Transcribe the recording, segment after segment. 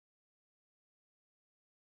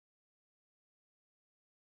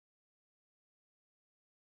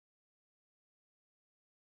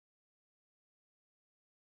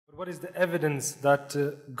What is the evidence that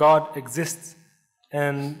God exists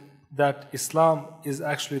and that Islam is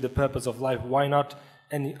actually the purpose of life? Why not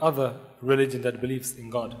any other religion that believes in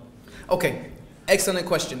God? Okay, excellent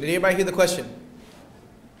question. Did everybody hear the question?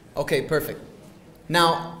 Okay, perfect.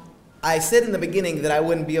 Now, I said in the beginning that I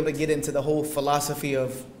wouldn't be able to get into the whole philosophy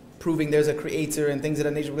of proving there's a creator and things of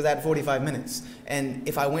that nature because I had 45 minutes. And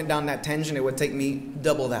if I went down that tangent, it would take me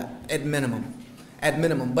double that at minimum. At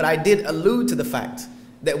minimum. But I did allude to the fact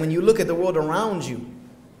that when you look at the world around you,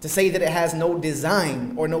 to say that it has no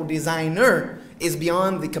design or no designer is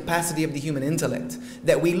beyond the capacity of the human intellect.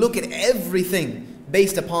 That we look at everything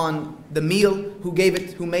based upon the meal, who gave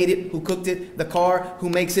it, who made it, who cooked it, the car, who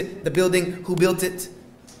makes it, the building, who built it.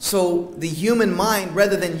 So the human mind,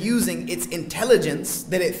 rather than using its intelligence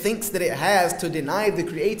that it thinks that it has to deny the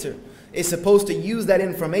creator, is supposed to use that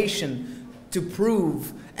information to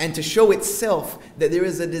prove and to show itself that there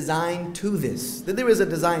is a design to this. That there is a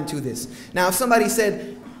design to this. Now, if somebody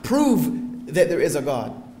said, prove that there is a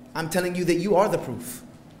God, I'm telling you that you are the proof.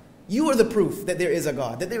 You are the proof that there is a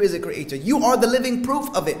God, that there is a creator. You are the living proof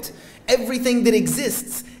of it. Everything that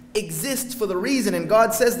exists for the reason, and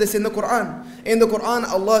God says this in the Quran. In the Quran,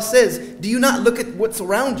 Allah says, do you not look at what's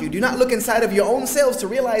around you? Do you not look inside of your own selves to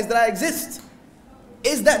realize that I exist?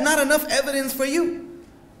 Is that not enough evidence for you?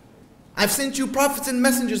 I've sent you prophets and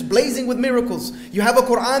messengers blazing with miracles. You have a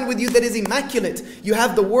Quran with you that is immaculate. You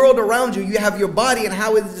have the world around you. You have your body and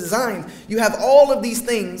how it is designed. You have all of these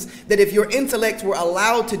things that if your intellect were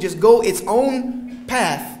allowed to just go its own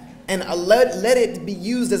path and let it be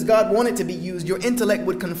used as God wanted to be used, your intellect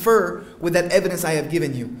would confer with that evidence I have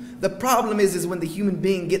given you. The problem is when the human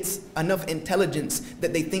being gets enough intelligence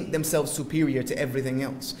that they think themselves superior to everything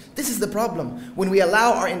else. This is the problem. When we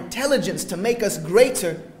allow our intelligence to make us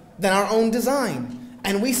greater than our own design,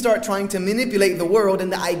 and we start trying to manipulate the world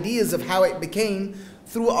and the ideas of how it became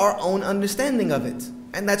through our own understanding of it.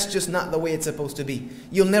 And that's just not the way it's supposed to be.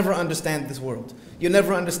 You'll never understand this world. You'll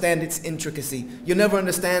never understand its intricacy. You'll never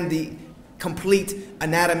understand the complete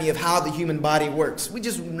anatomy of how the human body works. We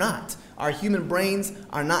just not. Our human brains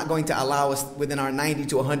are not going to allow us within our 90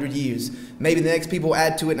 to 100 years. Maybe the next people will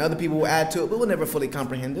add to it and other people will add to it, but we'll never fully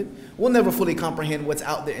comprehend it. We'll never fully comprehend what's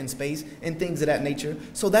out there in space and things of that nature.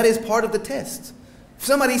 So that is part of the test. If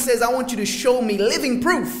somebody says, I want you to show me living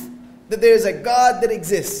proof that there is a God that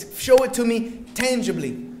exists, show it to me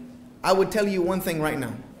tangibly, I would tell you one thing right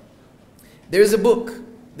now. There's a book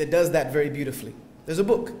that does that very beautifully. There's a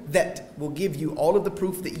book that will give you all of the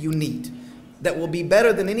proof that you need, that will be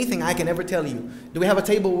better than anything I can ever tell you. Do we have a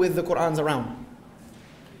table with the Qur'ans around?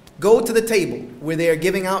 Go to the table where they are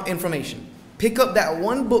giving out information. Pick up that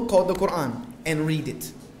one book called the Qur'an and read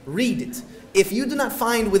it. Read it. If you do not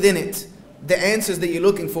find within it the answers that you're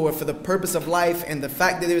looking for the purpose of life and the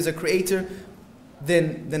fact that there is a creator,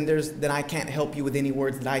 then I can't help you with any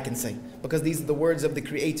words that I can say, because these are the words of the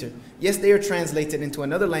creator. Yes, they are translated into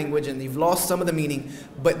another language and you've lost some of the meaning,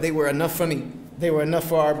 but they were enough for me. They were enough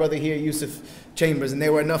for our brother here, Yusuf Chambers, and they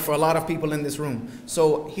were enough for a lot of people in this room.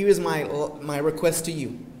 So here's my request to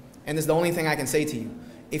you, and this is the only thing I can say to you.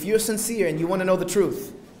 If you're sincere and you want to know the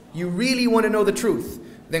truth, you really want to know the truth,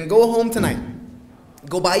 then go home tonight.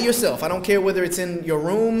 Go by yourself. I don't care whether it's in your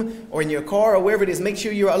room or in your car or wherever it is. Make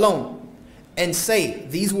sure you're alone and say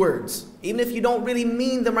these words. Even if you don't really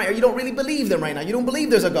mean them right, or you don't really believe them right now. You don't believe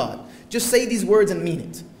there's a God. Just say these words and mean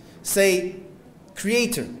it. Say,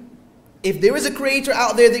 Creator. If there is a creator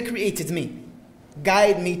out there that created me,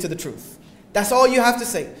 guide me to the truth. That's all you have to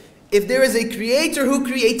say. If there is a creator who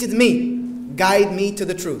created me, guide me to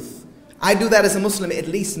the truth. I do that as a Muslim at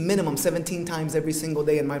least minimum 17 times every single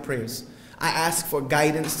day in my prayers. I ask for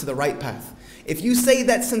guidance to the right path. If you say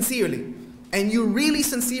that sincerely, and you're really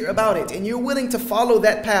sincere about it, and you're willing to follow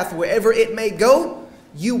that path wherever it may go,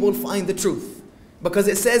 you will find the truth. Because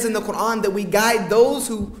it says in the Quran that we guide those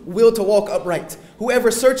who will to walk upright.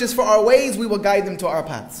 Whoever searches for our ways, we will guide them to our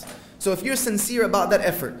paths. So if you're sincere about that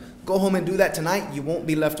effort, go home and do that tonight. You won't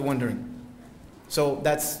be left wondering. So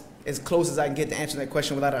that's as close as I can get to answer that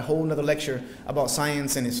question without a whole nother lecture about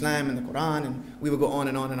science and Islam and the Quran, and we will go on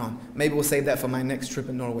and on and on. Maybe we'll save that for my next trip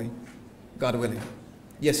in Norway, God willing.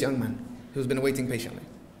 Yes, young man, who's been waiting patiently.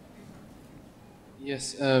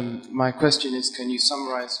 Yes, my question is, can you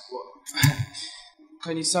summarize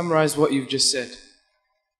what you've just said?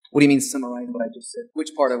 What do you mean summarize what I just said? Which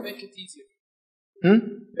part of it? Make it easier.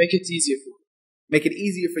 Make it easier for you. Make it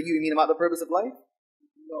easier for you. You mean about the purpose of life?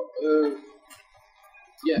 No,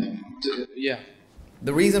 yeah.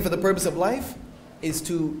 The reason for the purpose of life is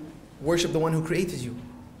to worship the one who created you.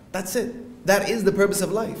 That's it. That is the purpose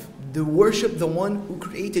of life. To worship the one who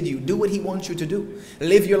created you. Do what he wants you to do.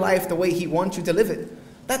 Live your life the way he wants you to live it.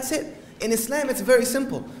 That's it. In Islam, it's very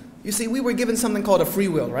simple. You see, we were given something called a free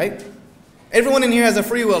will, right? Everyone in here has a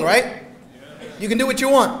free will, right? You can do what you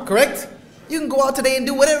want, correct? You can go out today and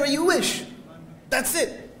do whatever you wish. That's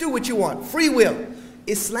it. Do what you want. Free will.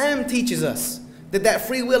 Islam teaches us that that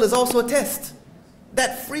free will is also a test.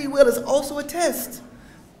 That free will is also a test.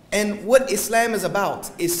 And what Islam is about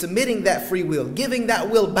is submitting that free will, giving that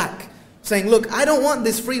will back. Saying, look, I don't want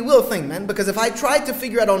this free will thing, man, because if I try to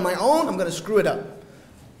figure it out on my own, I'm going to screw it up.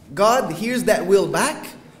 God, here's that will back.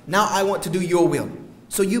 Now I want to do your will.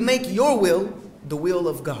 So you make your will the will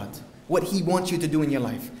of God, what He wants you to do in your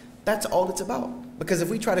life. That's all it's about. Because if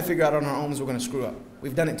we try to figure out on our own, we're going to screw up.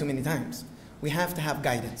 We've done it too many times. We have to have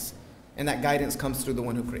guidance. And that guidance comes through the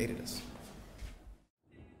one who created us.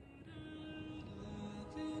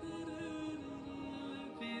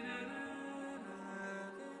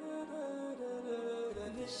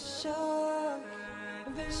 Yusha,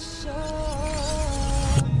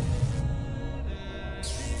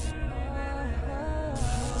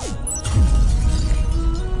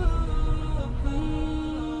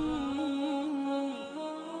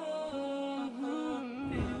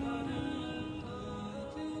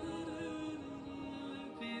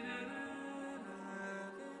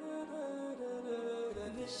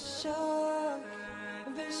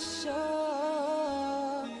 Yusha.